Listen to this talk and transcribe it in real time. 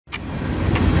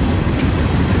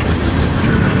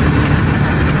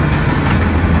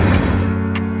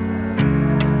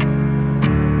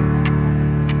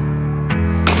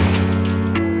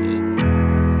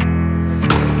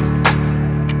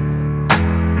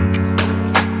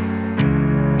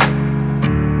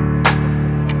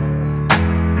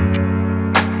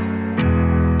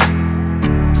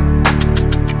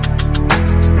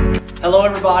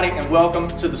everybody, and welcome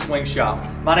to the Swing Shop.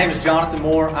 My name is Jonathan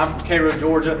Moore. I'm from Cairo,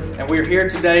 Georgia, and we're here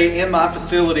today in my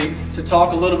facility to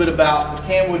talk a little bit about the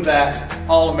CamWood Bats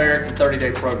All-American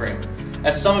 30-Day Program.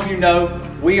 As some of you know,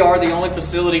 we are the only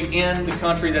facility in the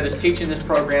country that is teaching this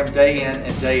program day in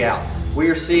and day out. We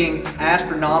are seeing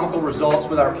astronomical results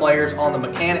with our players on the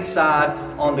mechanics side,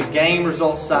 on the game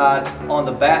results side, on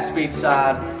the bat speed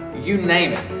side, you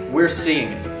name it, we're seeing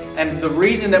it. And the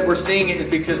reason that we're seeing it is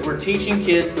because we're teaching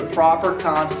kids the proper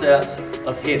concepts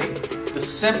of hitting. The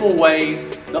simple ways,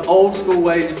 the old school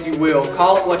ways if you will,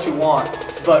 call it what you want,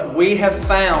 but we have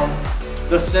found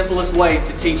the simplest way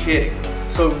to teach hitting.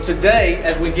 So today,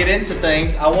 as we get into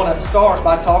things, I want to start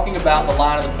by talking about the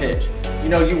line of the pitch. You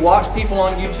know, you watch people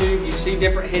on YouTube, you see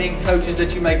different hitting coaches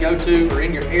that you may go to or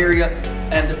in your area,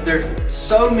 and there's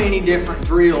so many different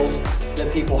drills that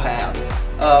people have.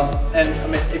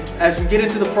 As you get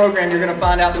into the program, you're going to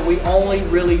find out that we only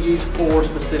really use 4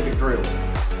 specific drills.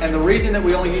 And the reason that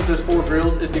we only use those 4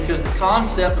 drills is because the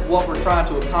concept of what we're trying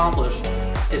to accomplish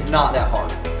is not that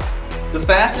hard. The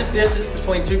fastest distance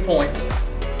between 2 points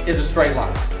is a straight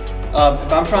line.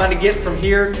 If I'm trying to get from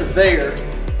here to there,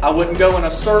 I wouldn't go in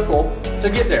a circle to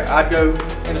get there. I'd go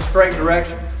in a straight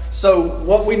direction. So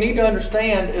what we need to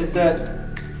understand is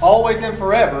that always and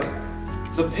forever,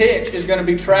 the pitch is going to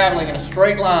be traveling in a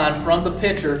straight line from the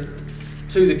pitcher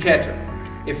to the catcher.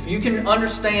 If you can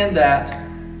understand that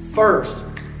first,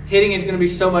 hitting is going to be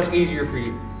so much easier for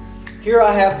you. Here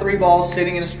I have 3 balls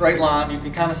sitting in a straight line. You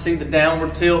can kind of see the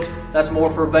downward tilt. That's more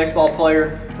for a baseball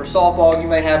player. For softball, you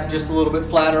may have just a little bit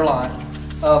flatter line.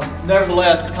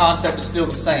 Nevertheless, the concept is still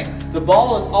the same. The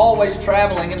ball is always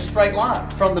traveling in a straight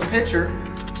line from the pitcher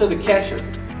to the catcher.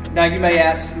 Now you may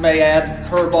add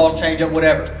curveball, changeup,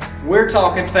 whatever. We're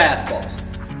talking fastballs,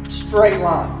 straight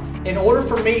line. In order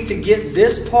for me to get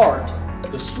this part,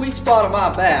 the sweet spot of my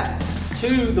bat,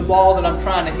 to the ball that I'm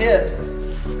trying to hit,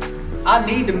 I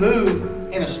need to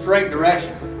move in a straight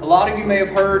direction. A lot of you may have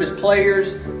heard as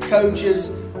players, coaches,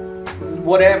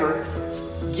 whatever,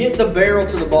 get the barrel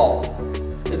to the ball.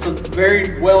 It's a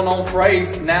very well-known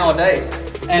phrase nowadays.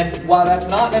 And while that's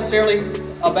not necessarily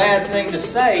a bad thing to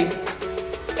say,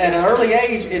 at an early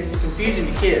age, it's confusing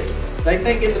to kids. They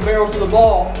think get the barrel to the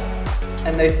ball,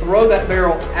 and they throw that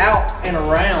barrel out and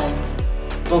around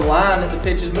the line that the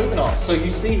pitch is moving on. So you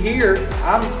see here,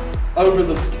 I'm over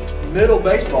the middle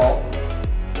baseball,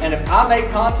 and if I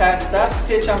make contact, if that's the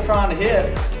pitch I'm trying to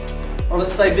hit, or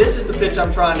let's say this is the pitch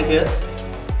I'm trying to hit,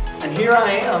 and here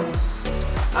I am,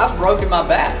 I've broken my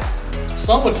bat.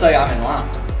 Some would say I'm in line,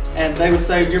 and they would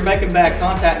say you're making bad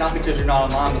contact not because you're not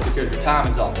in line, but because your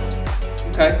timing's off.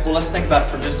 Okay, well let's think about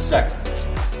it for just a second.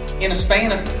 In a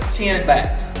span of 10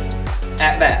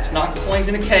 at-bats, not swings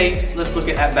in a cage, let's look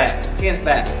at at-bats, 10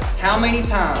 at-bats. How many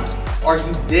times are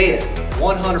you dead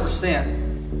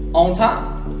 100% on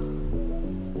time?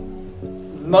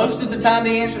 Most of the time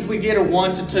the answers we get are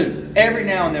 1 to 2. Every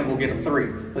now and then we'll get a 3,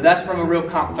 but that's from a real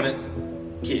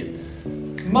confident kid.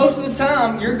 Most of the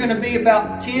time you're going to be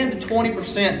about 10 to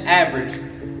 20% average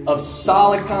of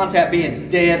solid contact being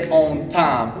dead on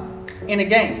time in a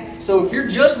game. So if you're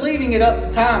just leaving it up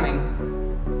to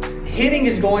timing, hitting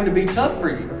is going to be tough for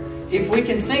you. If we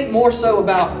can think more so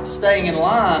about staying in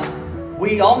line,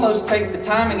 we almost take the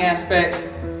timing aspect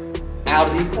out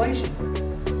of the equation.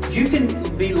 You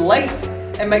can be late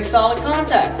and make solid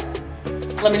contact.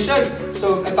 Let me show you.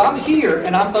 So if I'm here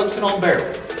and I'm focusing on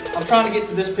barrel, I'm trying to get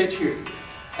to this pitch here,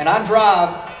 and I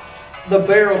drive the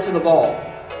barrel to the ball.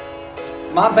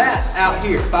 My bat's out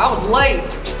here. If I was late,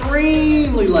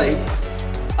 extremely late,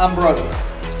 I'm broken.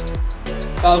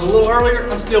 If I was a little earlier,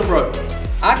 I'm still broken.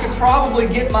 I could probably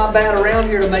get my bat around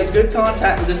here to make good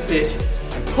contact with this pitch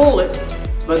and pull it,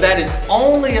 but that is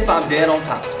only if I'm dead on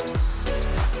time.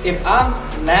 If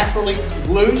I'm naturally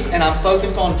loose and I'm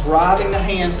focused on driving the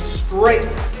hands straight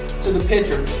to the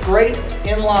pitcher, straight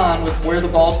in line with where the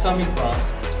ball's coming from,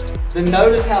 then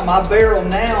notice how my barrel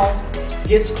now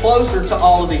gets closer to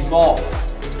all of these balls.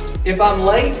 If I'm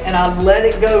late and I let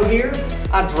it go here,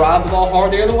 I drive the ball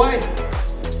hard the other way.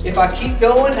 If I keep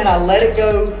going and I let it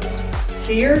go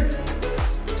here,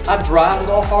 I drive the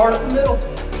ball hard up the middle.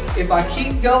 If I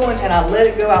keep going and I let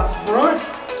it go out front,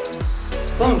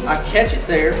 boom, I catch it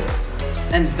there,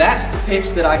 and that's the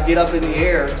pitch that I get up in the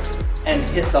air and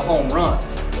hit the home run.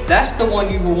 That's the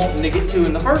one you were wanting to get to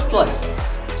in the first place.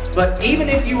 But even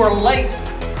if you are late,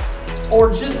 or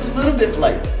just a little bit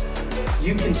late,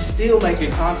 you can still make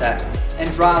good contact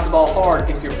and drive the ball hard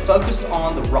if you're focused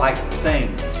on the right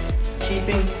thing.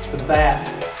 Keeping the bat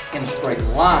in a straight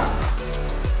line.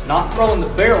 Not throwing the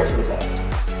barrel to the ball,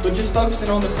 but just focusing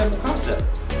on the simple concept.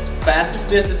 Fastest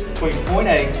distance between point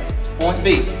A and point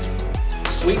B.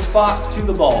 sweet spot to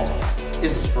the ball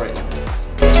is a straight line.